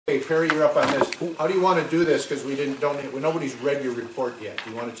Hey, Perry, you're up on this. How do you want to do this? Because nobody's read your report yet. Do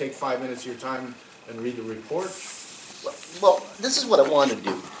you want to take 5 minutes of your time and read the report? Well, this is what I want to do.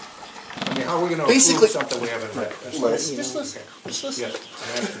 I mean, how are we going to approve something we haven't read? Just listen. Just listen. Yes.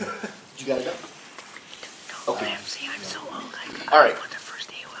 You got it up? Okay. I'm so old. All right. The first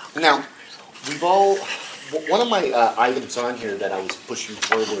day Now, one of my items on here that I was pushing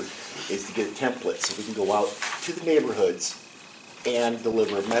forward is to get a template so we can go out to the neighborhoods and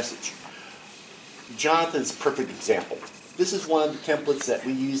deliver a message. Jonathan's a perfect example. This is one of the templates that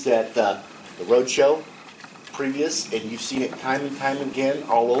we used at the roadshow previous, and you've seen it time and time again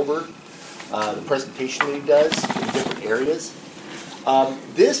all over the presentation that he does in different areas.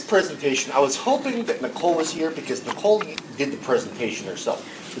 This presentation, I was hoping that Nicole was here because Nicole did the presentation herself.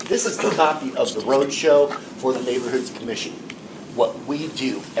 But this is the copy of the roadshow for the Neighborhoods Commission. What we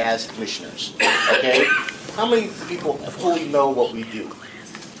do as commissioners. Okay? How many people fully know what we do?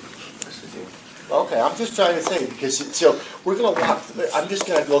 Okay, I'm just trying to say, because so we're going to walk, I'm just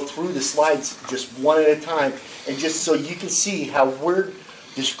going to go through the slides just one at a time, and just so you can see how we're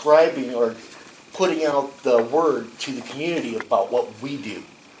describing or putting out the word to the community about what we do.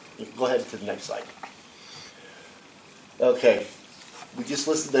 Go ahead to the next slide. Okay, we just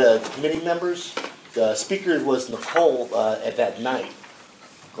listed the committee members. The speaker was Nicole at that night.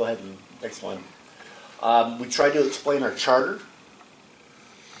 Go ahead and next one. We tried to explain our charter,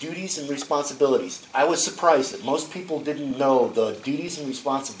 duties and responsibilities. I was surprised that most people didn't know the duties and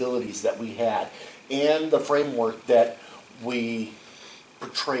responsibilities that we had and the framework that we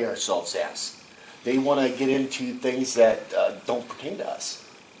portray ourselves as. They want to get into things that don't pertain to us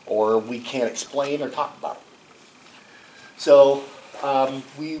or we can't explain or talk about. So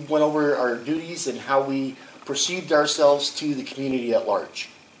we went over our duties and how we perceived ourselves to the community at large.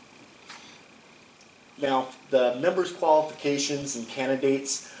 Now, the members' qualifications and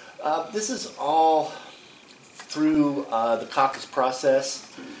candidates, this is all through the caucus process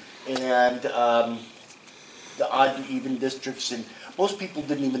and the odd and even districts, and most people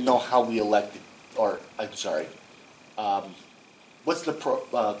didn't even know how we elected, or, I'm sorry, what's the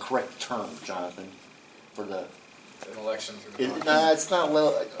correct term, Jonathan, for the... An election through the Nah, it's not,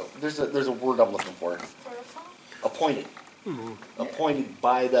 there's a word I'm looking for. Appointed. Mm-hmm. Appointed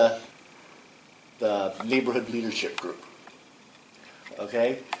by the neighborhood leadership group.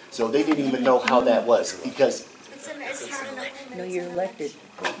 Okay? So they didn't even know how that was because... No, you're elected.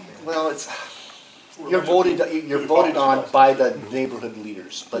 Well, you're voted on by the neighborhood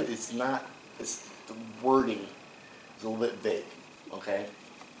leaders, but it's not, the wording is a little bit vague. Okay?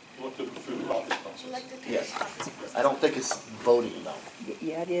 Yes. I don't think it's voting though.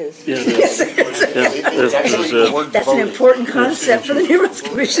 Yeah, it is. Yeah, It's actually the word That's voting. an important concept for the Neighborhoods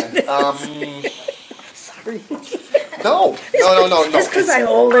Commission. Sorry. No. Just because I'm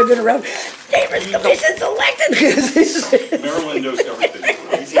old, I've been around. Neighborhoods Commission's elected. Maryland knows everything.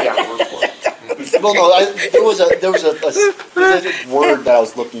 Yeah. Well, no, there was a specific word that I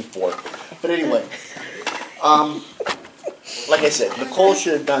was looking for. But anyway, like I said, Nicole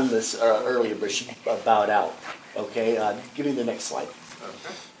should have done this earlier, but she bowed out. Okay, give me the next slide.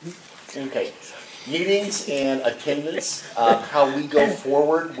 Okay, meetings and attendance, how we go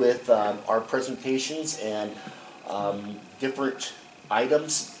forward with our presentations and different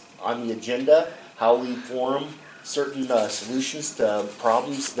items on the agenda, how we form certain solutions to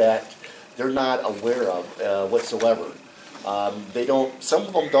problems that they're not aware of whatsoever. Some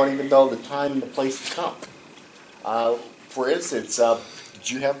of them don't even know the time and the place to come. For instance, did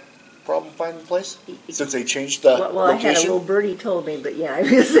you have a problem finding the place since they changed the Well, I had a location? little birdie told me, but yeah,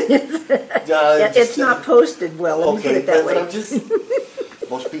 it's not posted well. Let me put it that but way. I'm just,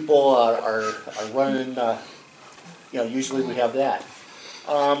 most people are running. Usually we have that.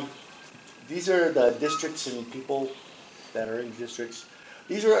 These are the districts and people that are in districts.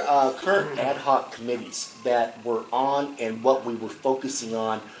 These are current ad hoc committees that were on and what we were focusing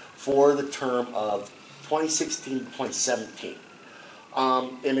on for the term of 2016 to 2017.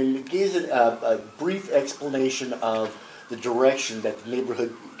 And it gives a brief explanation of the direction that the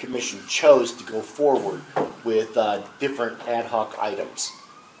Neighborhood Commission chose to go forward with different ad hoc items.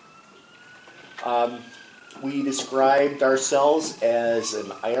 We described ourselves as an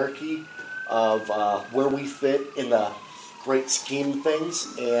hierarchy of where we fit in the great scheme of things,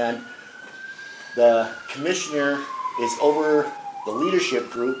 and the commissioner is over the leadership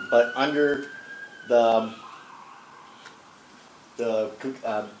group, but under the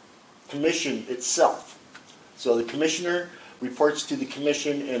commission itself. So the commissioner reports to the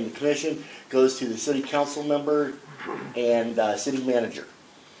commission, and the commission goes to the city council member and city manager,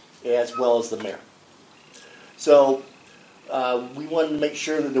 as well as the mayor. So we wanted to make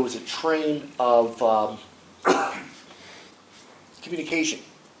sure that there was a train of communication.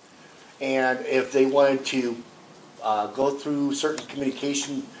 And if they wanted to go through certain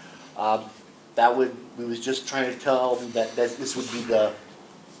communication, we was just trying to tell them that this would be the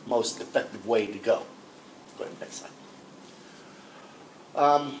most effective way to go. Go ahead, next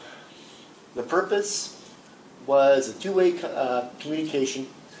slide. The purpose was a two-way communication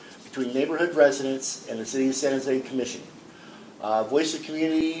between neighborhood residents and the City of San Jose Commission. Voice of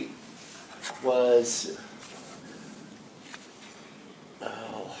Community was,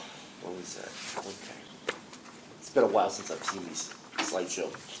 what was that? Okay. It's been a while since I've seen these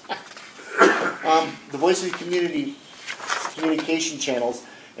slideshow. The Voice of the Community communication channels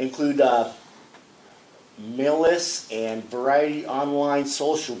include mail lists and variety online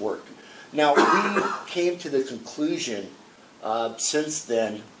social work. Now, we came to the conclusion since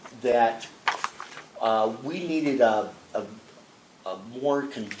then that we needed a more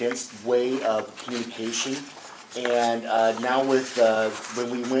condensed way of communication. And now with, when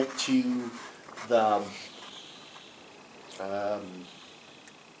we went to the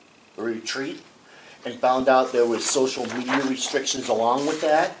retreat and found out there was social media restrictions along with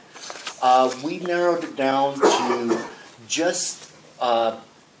that, we narrowed it down to just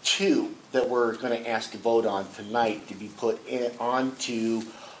two that we're going to ask to vote on tonight to be put onto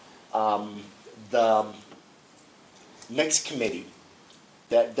the next committee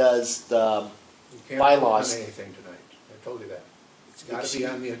that does the You can't bylaws. vote on anything tonight. I told you that. It's got to be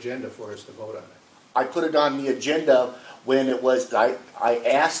on the agenda for us to vote on it. I put it on the agenda when it was, I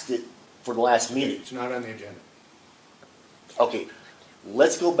asked it for the last meeting. It's not on the agenda. Okay,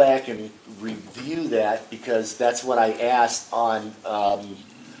 let's go back and review that because that's what I asked on,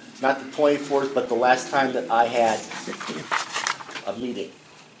 not the 24th, but the last time that I had a meeting.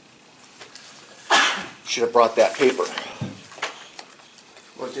 Should have brought that paper.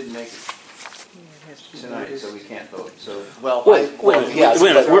 Well, it didn't make it tonight, so we can't vote, so. Well, Wait a minute, yes,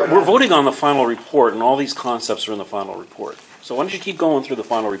 wait a minute. but- We're voting on the final report, and all these concepts are in the final report. So why don't you keep going through the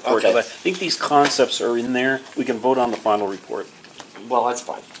final report? 'Cause Okay. I think these concepts are in there. We can vote on the final report. Well, that's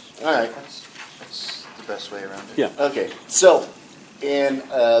fine. All right. That's the best way around it. Yeah. Okay, so in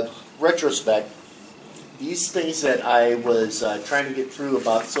retrospect, these things that I was trying to get through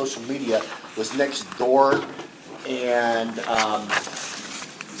about social media was Nextdoor and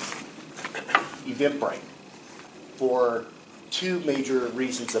Eventbrite for two major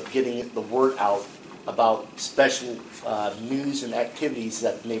reasons of getting the word out about special news and activities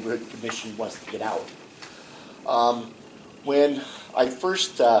that the Neighborhood Commission wants to get out. When I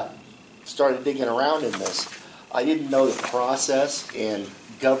first started digging around in this, I didn't know the process in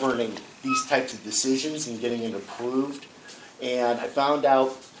governing these types of decisions and getting it approved. And I found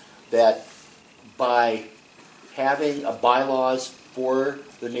out that by having a bylaws for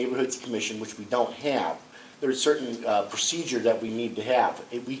the Neighborhoods Commission, which we don't have, there's certain procedure that we need to have.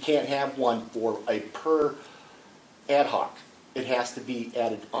 We can't have one for a per ad hoc. It has to be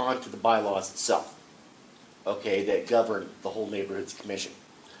added on to the bylaws itself, okay, that govern the whole Neighborhoods Commission.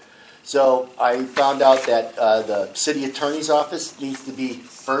 So I found out that the city attorney's office needs to be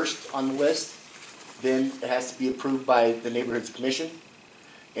first on the list, then it has to be approved by the Neighborhoods Commission,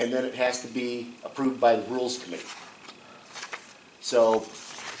 and then it has to be approved by the Rules Committee. So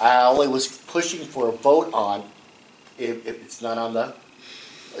I only was pushing for a vote on, if it's not on the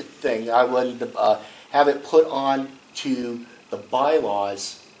thing, I wanted to have it put on to the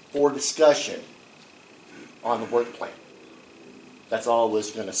bylaws for discussion on the work plan. That's all I was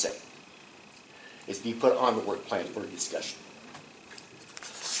going to say, is be put on the work plan for discussion.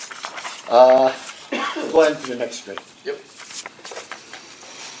 Go ahead to the next screen. Yep.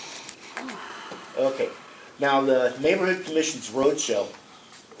 Okay. Now, the Neighborhood Commission's roadshow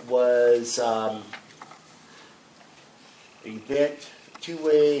was event,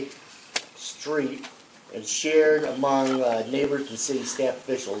 two-way street, and shared among neighbors and city staff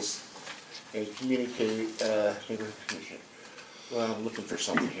officials and neighborhood commission. Well, I'm looking for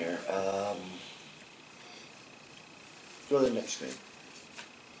something here. Go to the next screen.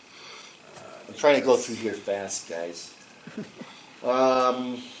 I'm trying to go through here fast, guys.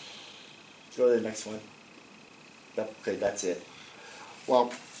 Go to the next one. Okay, that's it.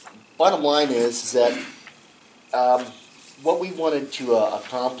 Well, bottom line is that what we wanted to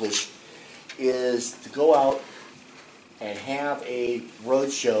accomplish is to go out and have a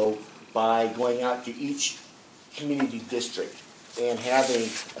roadshow by going out to each community district and having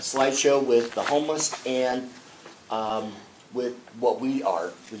a slideshow with the homeless and with what we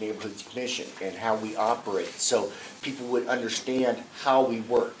are, the Neighborhoods Commission, and how we operate, so people would understand how we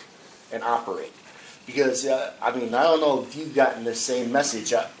work and operate. Because, I mean, I don't know if you've gotten the same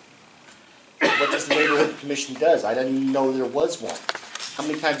message. What does the neighborhood commission does? I didn't even know there was one. How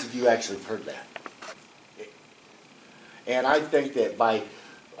many times have you actually heard that? And I think that by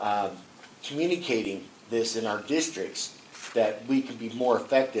communicating this in our districts, that we can be more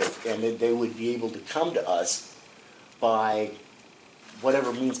effective and that they would be able to come to us by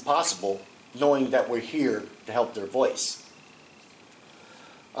whatever means possible, knowing that we're here to help their voice.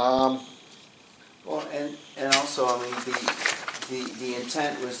 Well, and also, I mean, the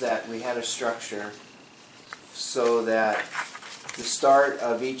intent was that we had a structure so that the start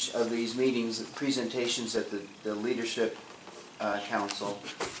of each of these meetings, presentations at the leadership council,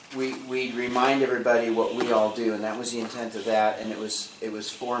 we'd remind everybody what we all do, and that was the intent of that, and it was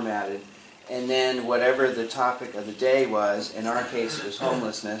formatted. And then whatever the topic of the day was, in our case it was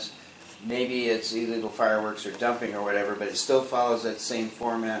homelessness, maybe it's illegal fireworks or dumping or whatever, but it still follows that same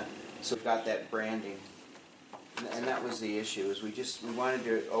format, so we've got that branding. And that was the issue, is we wanted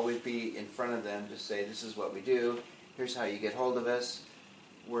to always be in front of them to say, this is what we do, here's how you get hold of us,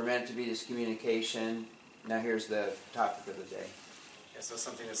 we're meant to be this communication, now here's the topic of the day. Yeah, so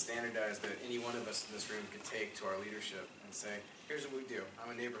something that's standardized that any one of us in this room could take to our leadership and say, here's what we do. I'm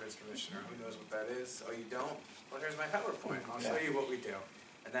a neighborhoods commissioner. Who knows what that is? Oh, you don't? Well, here's my PowerPoint. I'll show you what we do.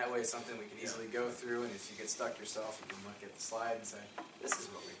 And that way it's something we can easily go through, and if you get stuck yourself, you can look at the slide and say, this is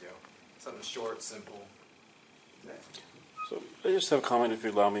what we do. Something short, simple. Exactly. So I just have a comment, if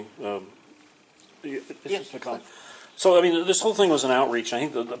you allow me. It's Yeah. just a comment. So, I mean, this whole thing was an outreach. I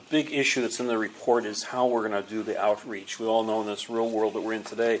think the big issue that's in the report is how we're going to do the outreach. We all know in this real world that we're in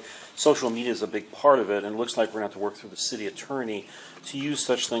today, social media is a big part of it, and it looks like we're going to have to work through the city attorney to use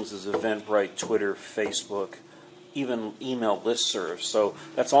such things as Eventbrite, Twitter, Facebook, even email listservs. So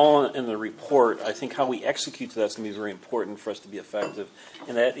that's all in the report. I think how we execute to that's going to be very important for us to be effective,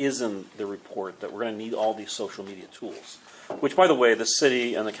 and that is in the report, that we're going to need all these social media tools, which, by the way, the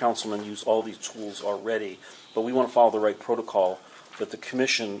city and the councilmen use all these tools already, but we want to follow the right protocol that the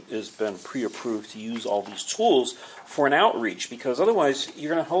commission has been pre-approved to use all these tools for an outreach, because otherwise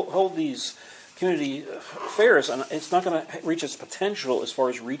you're going to hold these community fairs and it's not going to reach its potential as far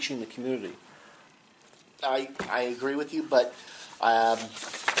as reaching the community. I agree with you, but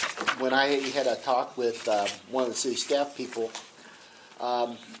when I had a talk with one of the city staff people,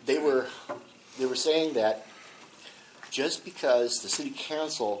 they were saying that just because the city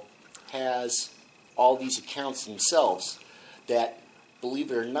council has all these accounts themselves, that,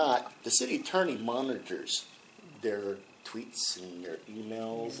 believe it or not, the city attorney monitors their tweets and their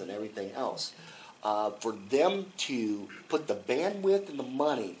emails and everything else. For them to put the bandwidth and the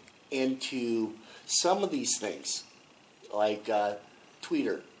money into some of these things, like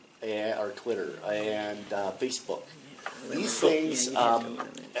Twitter and Facebook, these things,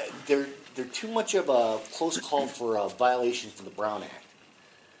 they're too much of a close call for a violation for the Brown Act.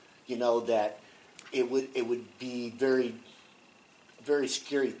 You know, that it would be very, very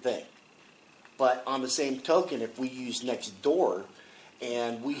scary thing. But on the same token, if we use Nextdoor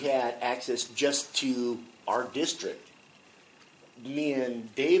and we had access just to our district, me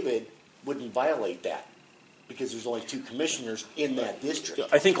and David wouldn't violate that because there's only 2 commissioners in that district.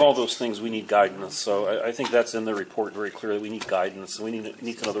 I think all those things we need guidance. So I think that's in the report very clearly. We need guidance, and we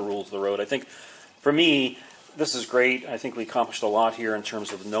need to know the rules of the road. I think, for me, this is great. I think we accomplished a lot here in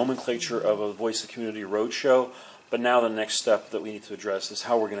terms of the nomenclature of a Voice of Community roadshow. But now the next step that we need to address is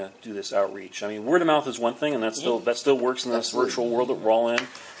how we're going to do this outreach. I mean, word of mouth is one thing, and that still works in this virtual world that we're all in.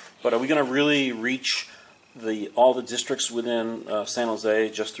 But are we going to really reach all the districts within San Jose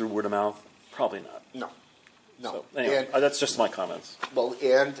just through word of mouth? Probably not. No. So, anyway, that's just my comments. Well,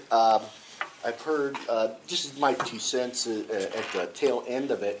 and I've heard, just my 2 cents at the tail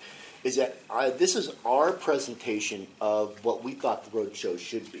end of it, is that this is our presentation of what we thought the roadshow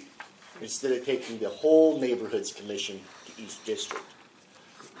should be, instead of taking the whole neighborhoods commission to each district.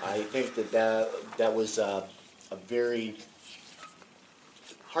 I think that was a very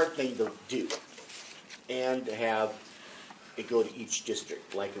hard thing to do, and to have it go to each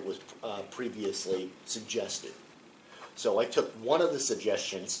district like it was previously suggested. So I took one of the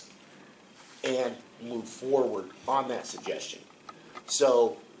suggestions and moved forward on that suggestion.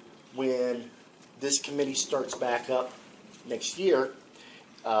 So when this committee starts back up next year,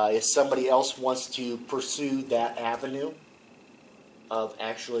 if somebody else wants to pursue that avenue of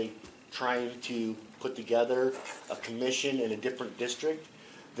actually trying to put together a commission in a different district,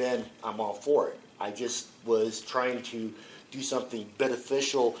 then I'm all for it. I just was trying to do something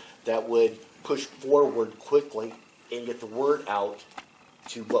beneficial that would push forward quickly and get the word out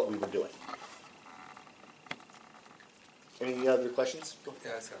to what we were doing. Any other questions? Yeah,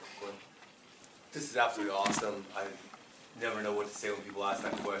 that's got one. This is absolutely awesome. I never know what to say when people ask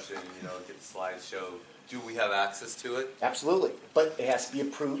that question, you know, get the slideshow. Do we have access to it? Absolutely, but it has to be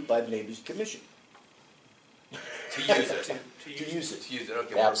approved by the Neighbors Commission. To use it? To use it. To use it,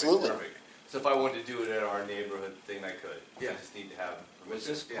 okay, Absolutely. perfect. So if I wanted to do it at our neighborhood thing, I could? Yeah. I just need to have Was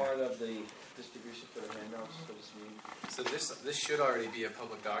permission? this part of the distribution for the handouts for this meeting? So this should already be a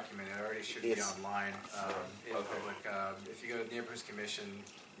public document, it already should be It's- online, in Okay. public. If you go to Neighborhoods Commission,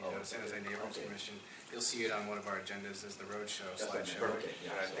 you know, San Jose Neighborhoods Commission, you'll see it on one of our agendas as the roadshow slideshow. Perfect.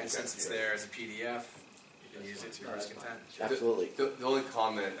 And since it's there as a PDF, you can use it to your heart's content. Absolutely. The only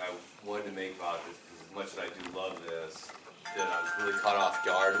comment I wanted to make about this, because as much as I do love this, that I was really caught off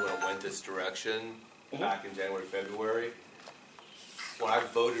guard when it went this direction back in January, February. When I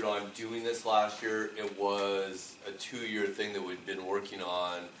voted on doing this last year, it was a 2-year thing that we'd been working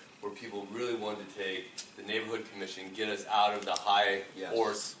on, where people really wanted to take the neighborhood commission, get us out of the high Yes.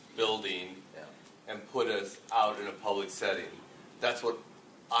 horse building, Yeah. and put us out in a public setting. That's what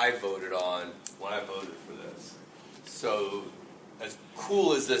I voted on when I voted for this. So, as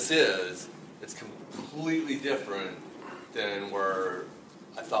cool as this is, it's completely different than where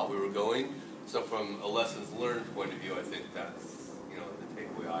I thought we were going. So from a lessons learned point of view, I think that's, you know, the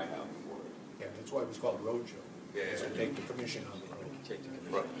takeaway I have for it. Yeah, that's why it was called roadshow. Yeah, Is to yeah. take the commission on the road. Take the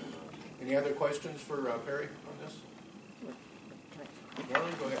commission. Right. Any other questions for Perry on this?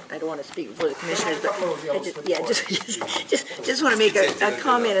 Marlene, go ahead. I don't want to speak before the commissioners, but couple of yellows I just, for the yeah, board. just want to make a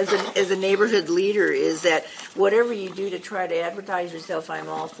comment as a neighborhood leader is that whatever you do to try to advertise yourself, I'm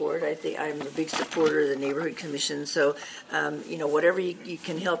all for it. I think I'm a big supporter of the neighborhood commission. So, you know, whatever you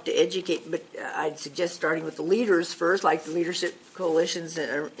can help to educate, but I'd suggest starting with the leaders first, like the leadership coalitions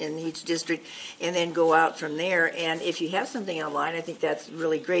in each district, and then go out from there. And if you have something online, I think that's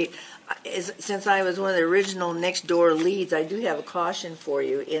really great. Since I was one of the original Nextdoor leads, I do have a caution for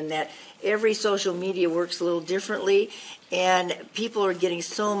you in that every social media works a little differently, and people are getting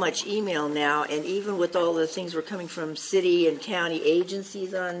so much email now, and even with all the things we're coming from city and county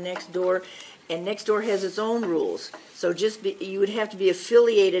agencies on Nextdoor, and Nextdoor has its own rules. So you would have to be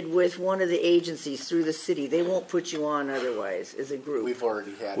affiliated with one of the agencies through the city. They won't put you on otherwise as a group. We've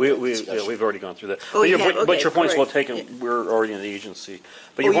already had We, that we, yeah, discussion. we've already gone through that. Oh, you have? But Okay, your point's well correct. taken. Yeah. We're already in the agency.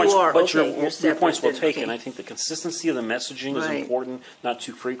 But Oh, your point's, you are? but Okay, you're your separate point's well then, taken. okay. I think the consistency of the messaging is Right. important, not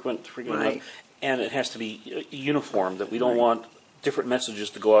too frequent Right. enough, and it has to be uniform. That we don't want different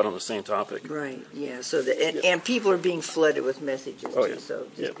messages to go out on the same topic. Right, yeah, so and people are being flooded with messages Oh, too, yeah. so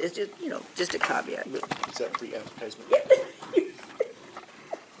Yeah. it's just, you know, just a caveat. Is that free advertisement?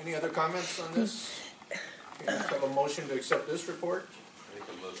 Any other comments on this? Okay, let's have a motion to accept this report. I think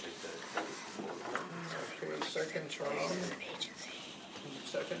a motion to. Okay, second, Sean.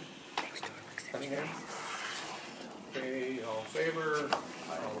 Second. Cunningham. Okay, all in favor?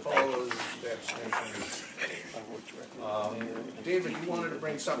 All opposed? Abstentions? David, you wanted to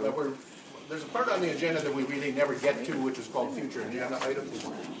bring something up. There's a part on the agenda that we really never get to, which is called future agenda items.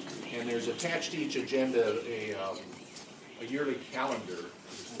 And there's attached to each agenda a yearly calendar,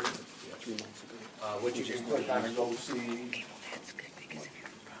 which you can click on and go see.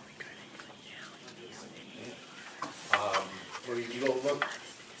 Where you go look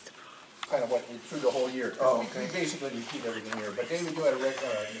kind of what, through the whole year. Oh, We basically repeat everything here, but David, you had a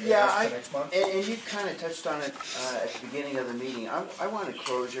Yeah, ask for next month? and you kind of touched on it at the beginning of the meeting. I want a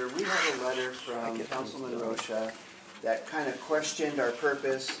closure. We had a letter from Councilman Rocha that kind of questioned our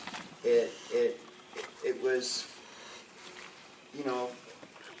purpose. It was, you know,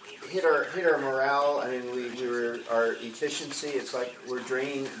 hit our morale. I mean, we were our efficiency. It's like we're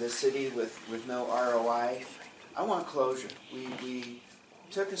draining the city with no ROI. I want closure. We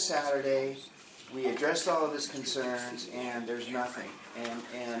took a Saturday, we addressed all of his concerns, and there's nothing. And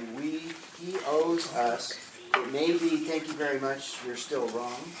he owes us, it may be, thank you very much, you're still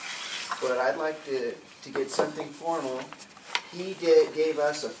wrong, but I'd like to get something formal. He gave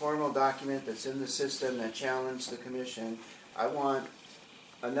us a formal document that's in the system that challenged the commission. I want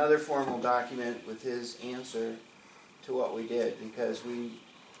another formal document with his answer to what we did, because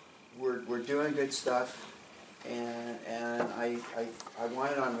we're doing good stuff. And I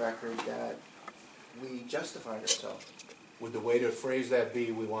want it on record that we justified ourselves. Would the way to phrase that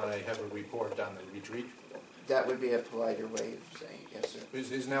be, we want to have a report on the retreat? That would be a politer way of saying it, yes, sir.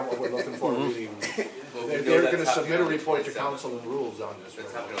 Isn't that what we're looking for, really? Well, we They're know going to that's submit a happening on the report to 27th. council and rules on this.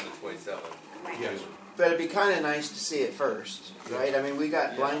 That's right? happening on the 27th. Yes. But it'd be kind of nice to see it first, right? I mean, we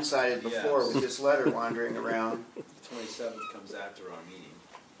got blindsided before with this letter wandering around. 27th comes after our meeting.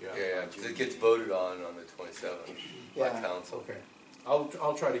 Yeah, 'cause it gets voted on the 27th by Yeah. council. Okay.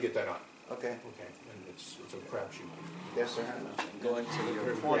 I'll try to get that on. Okay, Okay, and it's a crapshoot. yes, sir. Going to your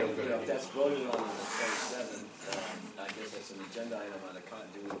Very point, good you know, if idea. that's voted on the 27th, I guess that's an agenda item on the con,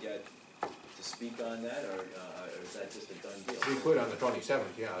 do we get to speak on that, or is that just a done deal? We put on the 27th,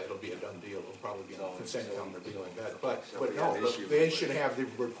 yeah, it'll be a done deal, it'll probably be on the consent calendar, be like that, but no, but they should have the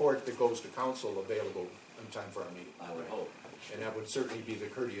report that goes to council available in time for our meeting. I would hope. And that would certainly be the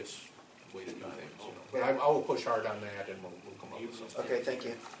courteous way to do things, you know. But I will push hard on that and we'll come up with something. Okay, thank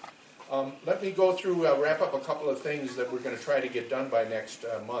you. Let me go through, wrap up a couple of things that we're gonna try to get done by next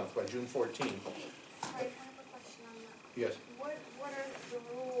month, by June 14th. Sorry, I have a question on that. Yes, What are the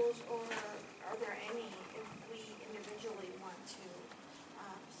rules, or are there any, if we individually want to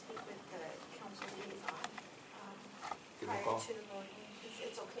speak with the council liaison Give them a prior call. to the voting?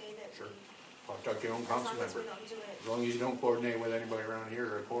 It's okay that Sure. we, talk to your own as council long as member. we don't do it As long as you don't coordinate with anybody around here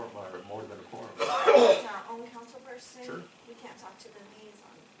or a quorum, or more than a quorum. as our own council person, Sure. we can't talk to the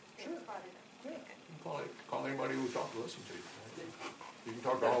liaison. They Sure. brought it up. Yeah, you can call anybody who talk, listen to you. You can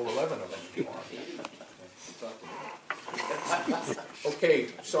talk to all 11 of them if you want. Okay,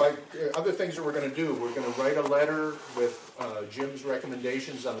 so other things that we're gonna do, we're gonna write a letter with Jim's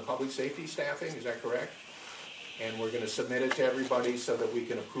recommendations on the public safety staffing, is that correct? And we're gonna submit it to everybody so that we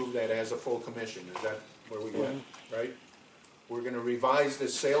can approve that as a full commission, is that where we went, right? We're gonna revise the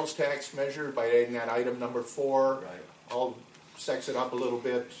sales tax measure by adding that item number 4. Right. I'll sex it up a little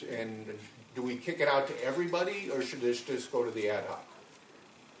bit, and do we kick it out to everybody, or should this just go to the ad hoc?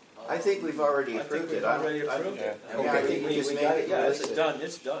 I think we've already I think approved we've it. already approved it. Okay. I think we just make it, Yeah, release it's it. done,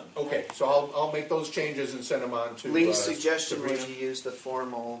 it's done. Okay, so I'll make those changes and send them on to. Lee's suggestion was Sabrina. you use the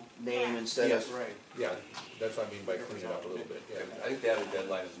formal name instead Yes, of. right, yeah, that's what I mean by clean it up a little bit, I yeah. think they have a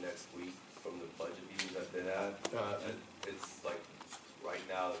deadline of next week from the budget meetings I've been at. And it's like, right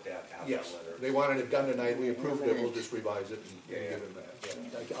now, that they have to have Yes, that letter. they wanted it done tonight, we approved it, we'll just revise it and Yeah. give them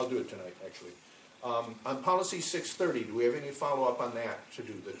that, yeah. I'll do it tonight, actually. On policy 630, do we have any follow-up on that to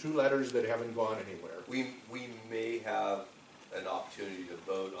do, the 2 letters that haven't gone anywhere? We may have an opportunity to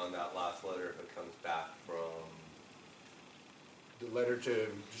vote on that last letter if it comes back from. The letter to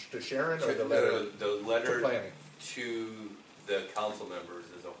Sharon, or the No, letter the to letter planning? to the council members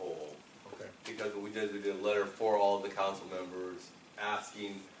as a whole. Okay, Because what we did a letter for all of the council members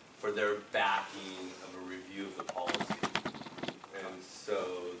asking for their backing of a review of the policy. And so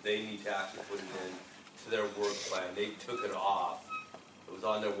they need to actually put it in to their work plan. They took it off. It was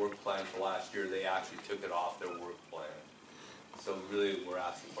on their work plan for last year. They actually took it off their work plan. So really, we're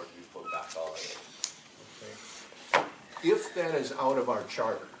asking for it to be put back on. okay. If that is out of our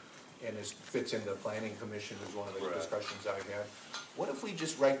charter, and it fits in the planning commission, is one of the Correct. discussions I had, what if we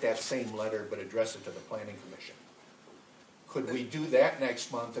just write that same letter but address it to the planning commission? Could we do that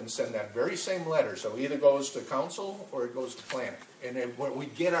next month and send that very same letter, so it either goes to council or it goes to planning? And then when we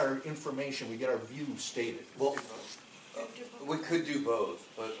get our information, we get our views stated. Well, we could do both,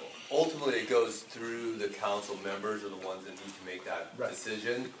 but ultimately it goes through the council members are the ones that need to make that Right.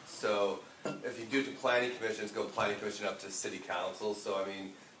 decision. So if you do it to planning commission, it's go planning commission up to city council. So I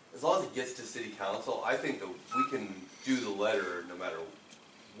mean, as long as it gets to city council, I think that we can do the letter no matter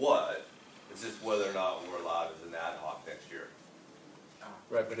what. It's just whether or not we're allowed as an ad hoc next year.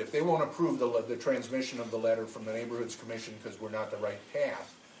 Right, but if they won't approve the transmission of the letter from the neighborhoods commission because we're not the right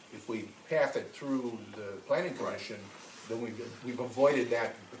path, if we path it through the planning commission, then we've avoided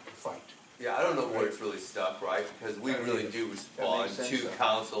that fight. Yeah, I don't know where it's really stuck, right? Because we really do respond sense, to though.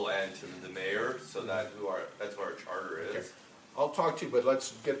 council and to the mayor, so that's who that's what our charter Okay. is. I'll talk to you, but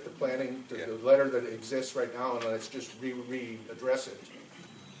let's get the planning, the Yeah. letter that exists right now, and let's just readdress it,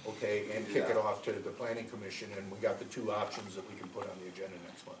 okay, and kick it Yeah. off to the planning commission, and we got the 2 options that we can put on the agenda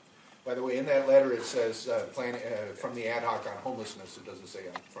next month. By the way, in that letter, it says, from the ad hoc on homelessness, it doesn't say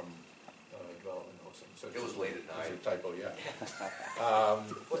from development. So It was late at it's night. a typo, yeah.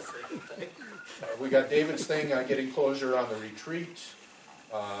 We got David's thing on getting closure on the retreat,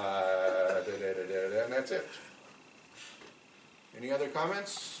 and that's it. Any other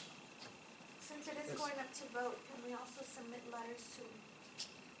comments? Since it is Yes. going up to vote, can we also submit letters to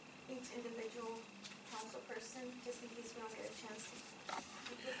each individual council person, just in case we don't get a chance to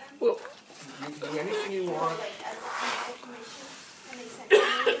speak with them? Well, you can do anything you Or want. like as a commission, and they send an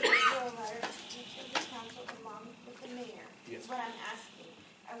individual letter to each of the council along with the mayor. Yes. Is what I'm asking.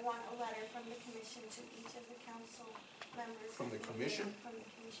 I want a letter from the commission to each of the council members. From the and commission? mayor From the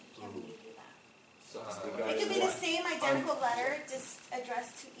commission, can we do that? It could be the same identical letter, just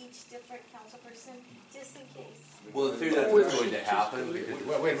addressed to each different council person, just in case. Well, the theory that's what's going to happen because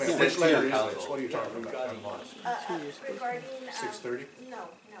Wait a minute, Send which to letter the is council. this? What are you talking about? I'm lost. Regarding. 6:30? No,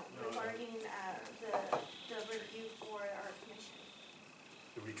 regarding, the review for our commission.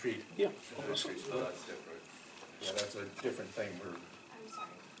 The retreat. Yeah. Oh, that's different. Yeah, that's a different thing. We're, I'm sorry.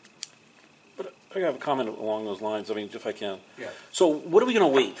 But I have a comment along those lines, I mean, if I can. yeah. So what are we gonna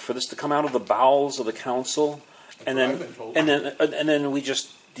wait, for this to come out of the bowels of the council? And That's what then, I've been told. and then we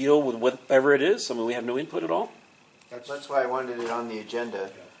just deal with whatever it is? I mean, we have no input at all? That's why I wanted it on the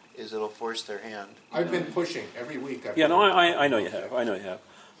agenda, is it'll force their hand. I've been pushing every week. Yeah, no, I know you have, I know you have.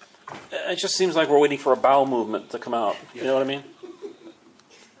 It just seems like we're waiting for a bowel movement to come out, you know what I mean?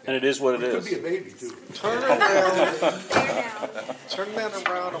 And it is what it It could is. be a baby, too. Turn around, There now. turn that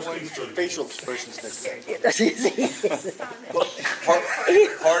around and wait for facial expressions next time.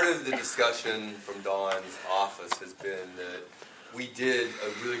 Part of the discussion from Dawn's office has been that we did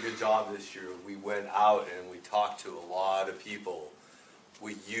a really good job this year. We went out and we talked to a lot of people.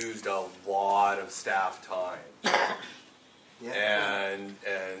 We used a lot of staff time. And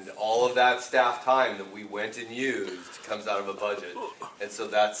all of that staff time that we went and used comes out of a budget. And so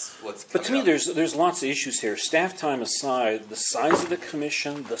that's what's coming But to me, up. there's lots of issues here. Staff time aside, the size of the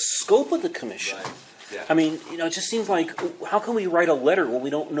commission, the scope of the commission. Right. Yeah. I mean, you know, it just seems like, how can we write a letter when we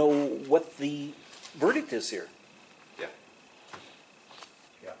don't know what the verdict is here? Yeah.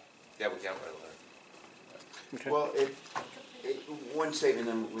 Yeah. Yeah, we can't write a letter. Okay. Well, one statement,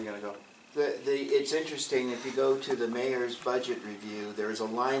 then we gotta go. It's interesting, if you go to the mayor's budget review, there's a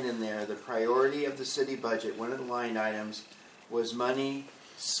line in there, the priority of the city budget, one of the line items was money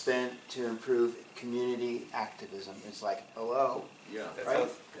spent to improve community activism. It's like, hello, Yeah. That's right?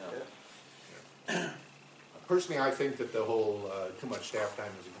 us. Yeah. Personally, I think that the whole too much staff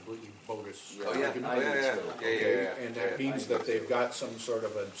time is a completely bogus Oh, yeah. argument. Oh, yeah. Okay, Yeah. and that means that they've got some sort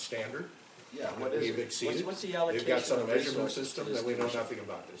of a standard Yeah, that what is we've it? exceeded. What's the They've allocation got some of measurement resources to system this that we know commission? nothing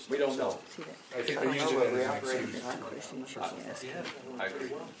about this. We don't know. I think I they're don't using know, it but we as an operate in excuse. time. I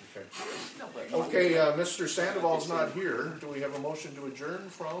agree. Okay, Mr. Sandoval's not here. Do we have a motion to adjourn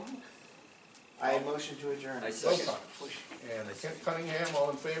from? I motion to adjourn. I second. And Kent Cunningham, all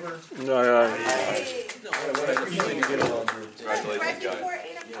in favor? Hey, Easy to get along group. Congratulations, right guys. before 8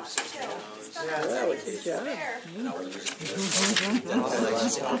 o'clock still. Still Yeah, have that 10 was minutes to spare.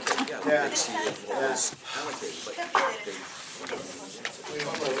 Yeah. It says stuff. Allocate, but Look at it.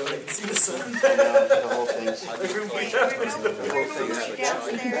 The whole thing's. We're downstairs.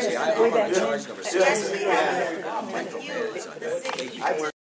 see, I'm on charge number 6. Yes, we are. I'm micromanaging. You, the city. I work